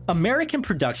 American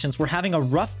productions were having a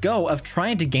rough go of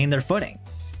trying to gain their footing.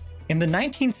 In the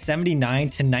 1979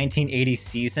 to 1980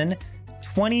 season,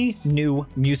 20 new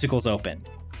musicals opened.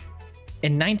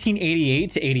 In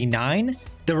 1988 to 89,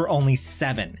 there were only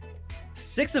 7,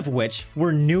 6 of which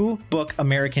were new book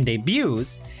American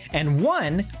debuts, and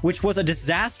 1 which was a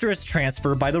disastrous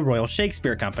transfer by the Royal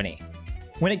Shakespeare Company.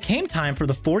 When it came time for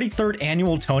the 43rd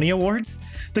Annual Tony Awards,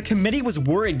 the committee was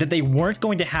worried that they weren't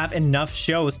going to have enough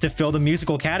shows to fill the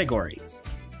musical categories.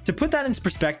 To put that into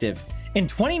perspective, in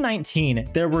 2019,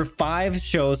 there were 5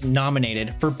 shows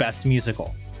nominated for Best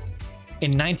Musical.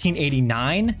 In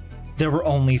 1989, there were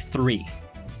only 3.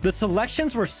 The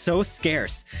selections were so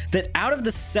scarce that out of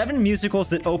the 7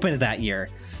 musicals that opened that year,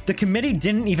 the committee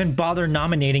didn't even bother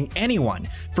nominating anyone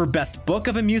for Best Book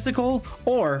of a Musical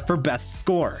or for Best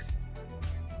Score.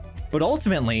 But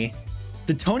ultimately,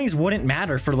 the Tonys wouldn't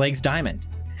matter for Legs Diamond,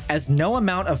 as no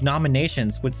amount of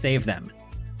nominations would save them.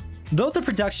 Though the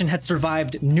production had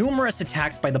survived numerous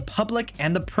attacks by the public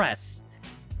and the press,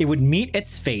 it would meet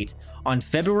its fate on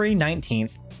February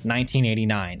 19th,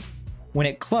 1989, when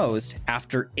it closed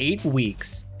after 8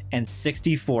 weeks and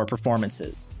 64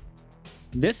 performances.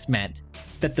 This meant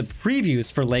that the previews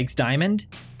for Legs Diamond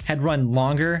had run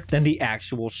longer than the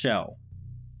actual show.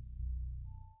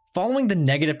 Following the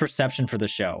negative perception for the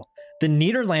show, the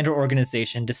Nederlander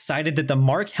organization decided that the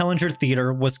Mark Hellinger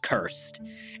Theater was cursed,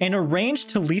 and arranged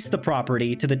to lease the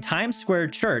property to the Times Square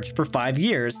Church for 5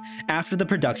 years after the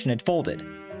production had folded.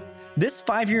 This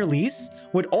 5-year lease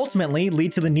would ultimately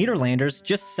lead to the Nederlanders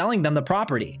just selling them the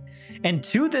property, and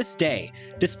to this day,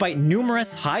 despite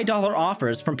numerous high-dollar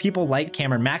offers from people like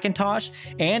Cameron Mackintosh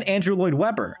and Andrew Lloyd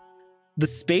Webber, the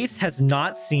space has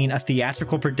not seen a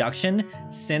theatrical production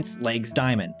since Legs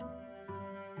Diamond.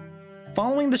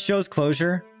 Following the show's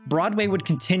closure, Broadway would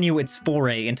continue its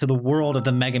foray into the world of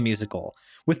the mega musical,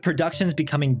 with productions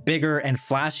becoming bigger and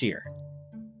flashier.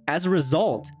 As a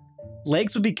result,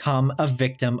 Legs would become a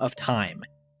victim of time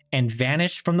and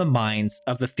vanish from the minds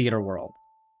of the theater world.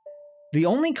 The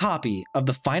only copy of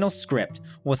the final script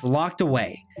was locked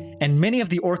away, and many of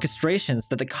the orchestrations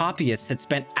that the copyists had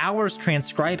spent hours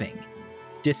transcribing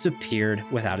disappeared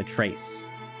without a trace.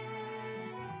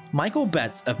 Michael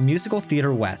Betts of Musical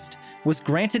Theater West was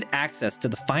granted access to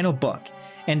the final book,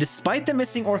 and despite the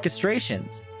missing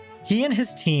orchestrations, he and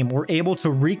his team were able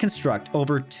to reconstruct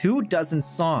over 24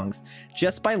 songs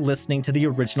just by listening to the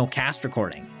original cast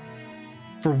recording.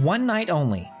 For one night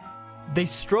only, They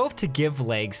strove to give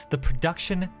Legs the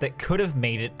production that could have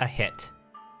made it a hit.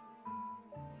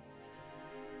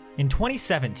 In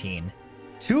 2017,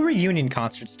 2 reunion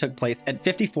concerts took place at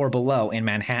 54 Below in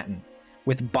Manhattan,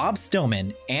 with Bob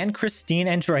Stillman and Christine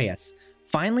Andreas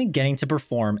finally getting to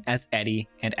perform as Eddie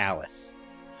and Alice.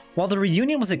 While the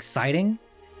reunion was exciting,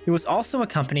 it was also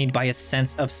accompanied by a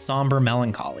sense of somber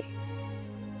melancholy.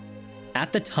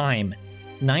 At the time,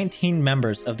 19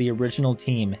 members of the original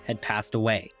team had passed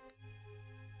away.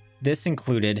 This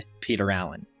included Peter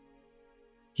Allen.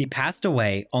 He passed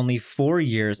away only 4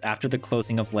 years after the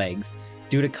closing of Legs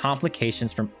due to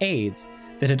complications from AIDS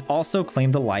that had also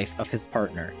claimed the life of his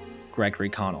partner, Gregory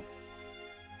Connell.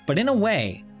 But in a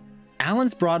way,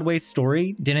 Allen's Broadway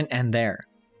story didn't end there.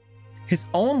 His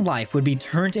own life would be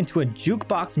turned into a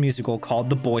jukebox musical called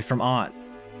The Boy from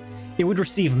Oz. It would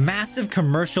receive massive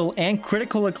commercial and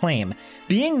critical acclaim,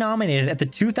 being nominated at the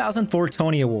 2004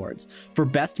 Tony Awards for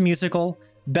Best Musical,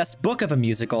 Best Book of a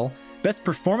Musical, Best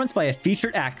Performance by a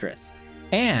Featured Actress,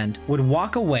 and would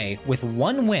walk away with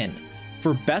 1 win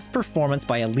for Best Performance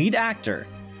by a Lead Actor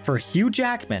for Hugh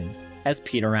Jackman as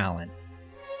Peter Allen.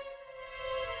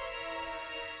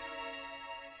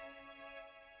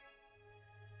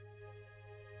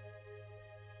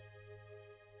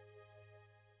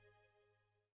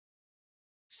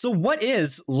 So what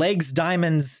is Legs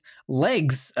Diamond's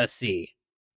legs-a-see?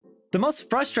 The most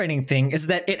frustrating thing is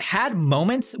that it had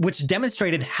moments which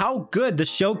demonstrated how good the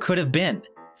show could have been.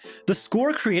 The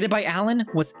score created by Allen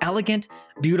was elegant,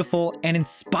 beautiful, and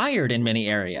inspired in many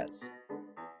areas.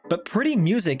 But pretty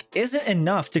music isn't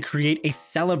enough to create a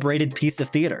celebrated piece of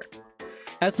theater.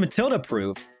 As Matilda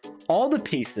proved, all the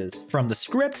pieces, from the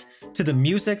script to the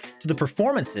music to the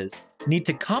performances, need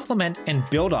to complement and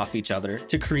build off each other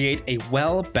to create a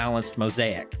well-balanced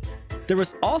mosaic. There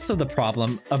was also the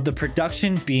problem of the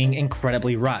production being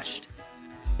incredibly rushed.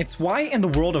 It's why in the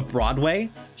world of Broadway,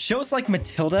 shows like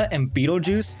Matilda and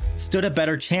Beetlejuice stood a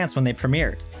better chance when they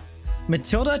premiered.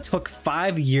 Matilda took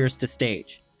 5 years to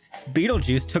stage.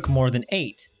 Beetlejuice took more than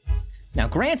 8. Now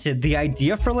granted, the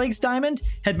idea for Legs Diamond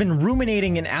had been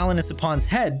ruminating in Allen Isapon's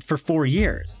head for 4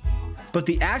 years, but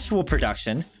the actual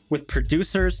production, with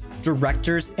producers,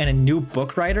 directors, and a new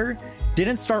book writer,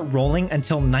 didn't start rolling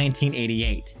until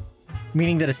 1988,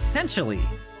 meaning that essentially,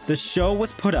 the show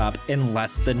was put up in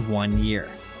less than 1 year.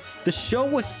 The show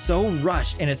was so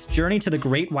rushed in its journey to the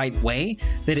Great White Way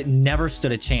that it never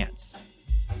stood a chance.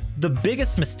 The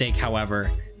biggest mistake,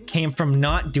 however, came from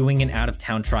not doing an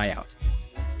out-of-town tryout.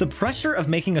 The pressure of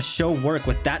making a show work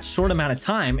with that short amount of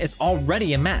time is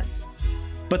already immense.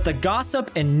 But the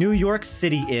gossip in New York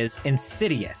City is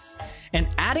insidious, and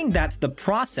adding that to the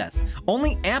process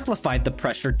only amplified the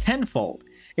pressure tenfold,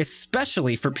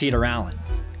 especially for Peter Allen.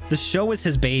 The show is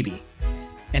his baby,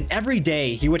 and every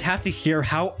day he would have to hear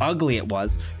how ugly it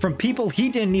was from people he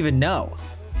didn't even know.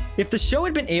 If the show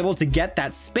had been able to get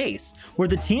that space where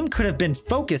the team could have been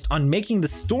focused on making the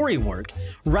story work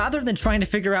rather than trying to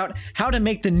figure out how to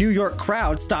make the New York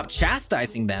crowd stop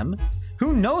chastising them,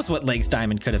 who knows what Legs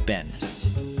Diamond could have been.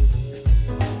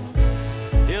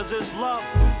 Is this love,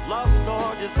 lust,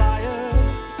 or desire?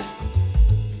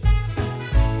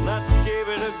 Let's give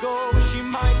it a go, she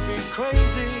might be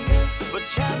crazy.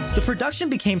 The production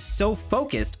became so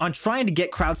focused on trying to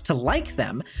get crowds to like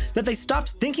them that they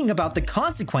stopped thinking about the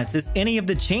consequences any of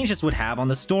the changes would have on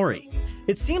the story.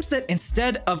 It seems that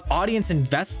instead of audience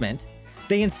investment,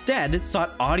 they instead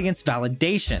sought audience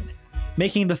validation,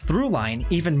 making the through line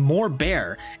even more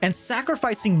bare and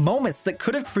sacrificing moments that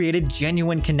could have created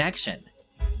genuine connection.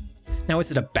 Now,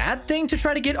 is it a bad thing to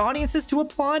try to get audiences to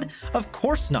applaud? Of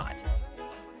course not.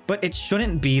 But it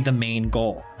shouldn't be the main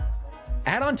goal.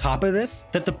 Add on top of this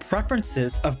that the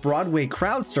preferences of Broadway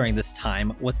crowds during this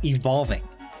time was evolving.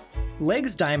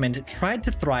 Legs Diamond tried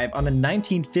to thrive on the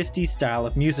 1950s style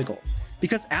of musicals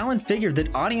because Allen figured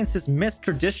that audiences missed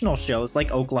traditional shows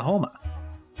like Oklahoma.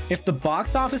 If the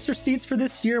box office receipts for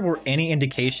this year were any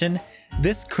indication,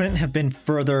 this couldn't have been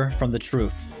further from the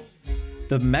truth.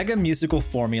 The mega musical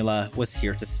formula was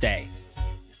here to stay,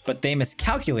 but they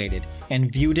miscalculated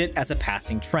and viewed it as a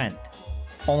passing trend,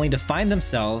 only to find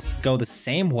themselves go the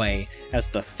same way as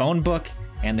the phone book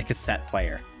and the cassette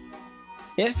player.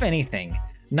 If anything,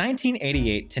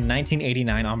 1988 to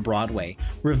 1989 on Broadway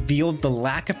revealed the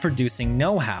lack of producing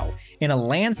know-how in a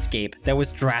landscape that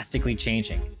was drastically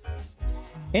changing.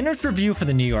 In his review for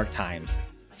the New York Times,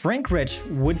 Frank Rich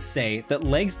would say that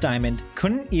Legs Diamond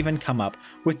couldn't even come up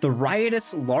with the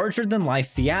riotous, larger-than-life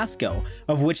fiasco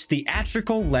of which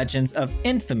theatrical legends of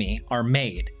infamy are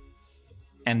made.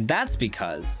 And that's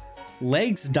because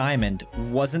Legs Diamond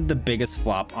wasn't the biggest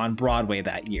flop on Broadway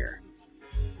that year.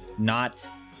 Not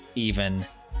even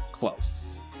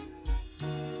close.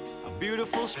 A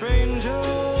beautiful stranger.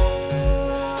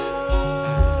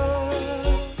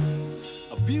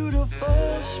 A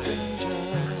beautiful stranger.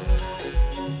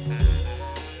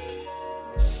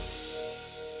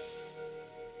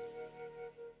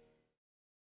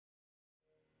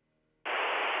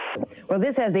 Well,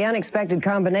 this has the unexpected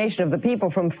combination of the people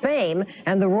from Fame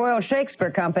and the Royal Shakespeare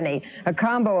Company, a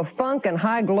combo of funk and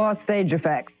high-gloss stage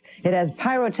effects. It has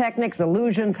pyrotechnics,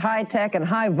 illusions, high-tech, and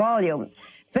high volume.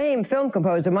 Fame film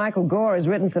composer Michael Gore has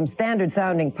written some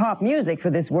standard-sounding pop music for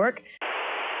this work.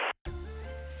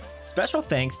 Special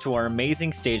thanks to our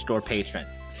amazing stage door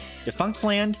patrons: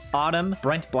 Defunctland, Autumn,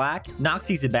 Brent Black,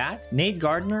 Noxie Zabat, Nate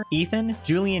Gardner, Ethan,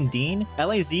 Julian Dean,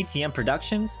 LAZTM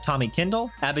Productions, Tommy Kindle,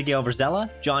 Abigail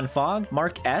Verzella, John Fogg,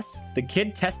 Mark S., The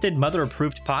Kid Tested Mother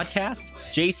Approved Podcast,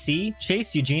 JC,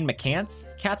 Chase Eugene McCants,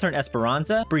 Catherine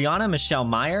Esperanza, Brianna Michelle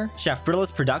Meyer,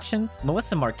 Shafrillis Productions,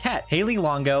 Melissa Marquette, Haley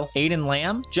Longo, Aiden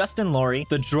Lamb, Justin Laurie,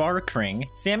 The Drawer Kring,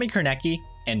 Sammy Kornecki,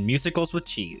 and Musicals with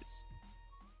Cheese.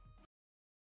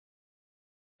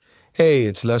 Hey,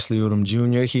 it's Leslie Odom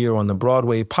Jr. here on the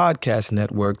Broadway Podcast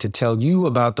Network to tell you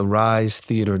about the Rise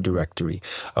Theater Directory,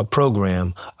 a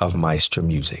program of Maestro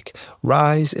Music.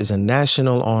 Rise is a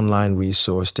national online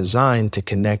resource designed to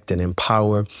connect and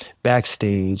empower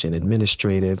backstage and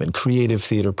administrative and creative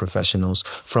theater professionals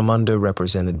from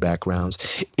underrepresented backgrounds.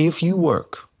 If you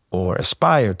work or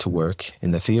aspire to work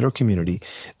in the theater community,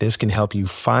 this can help you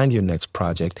find your next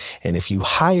project. And if you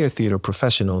hire theater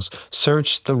professionals,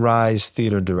 search the Rise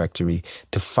Theater Directory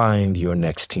to find your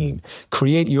next team.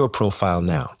 Create your profile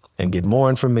now and get more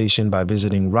information by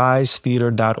visiting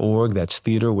risetheater.org. That's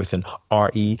theater with an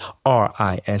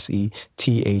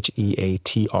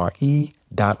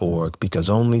RERISETHEATRE.org, because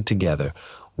only together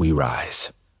we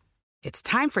rise. It's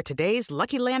time for today's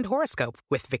Lucky Land horoscope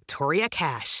with Victoria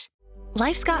Cash.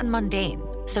 Life's gotten mundane,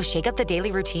 so shake up the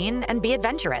daily routine and be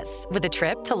adventurous with a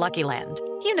trip to Lucky Land.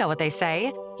 You know what they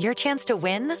say, your chance to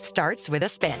win starts with a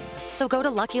spin. So go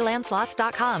to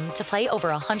LuckyLandSlots.com to play over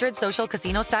 100 social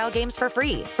casino-style games for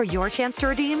free for your chance to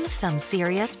redeem some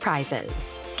serious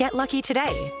prizes. Get lucky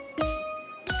today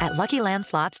at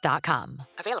LuckyLandSlots.com.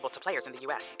 Available to players in the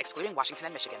U.S., excluding Washington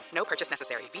and Michigan. No purchase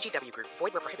necessary. VGW Group.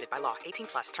 Void where prohibited by law.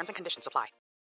 18+. Terms and conditions apply.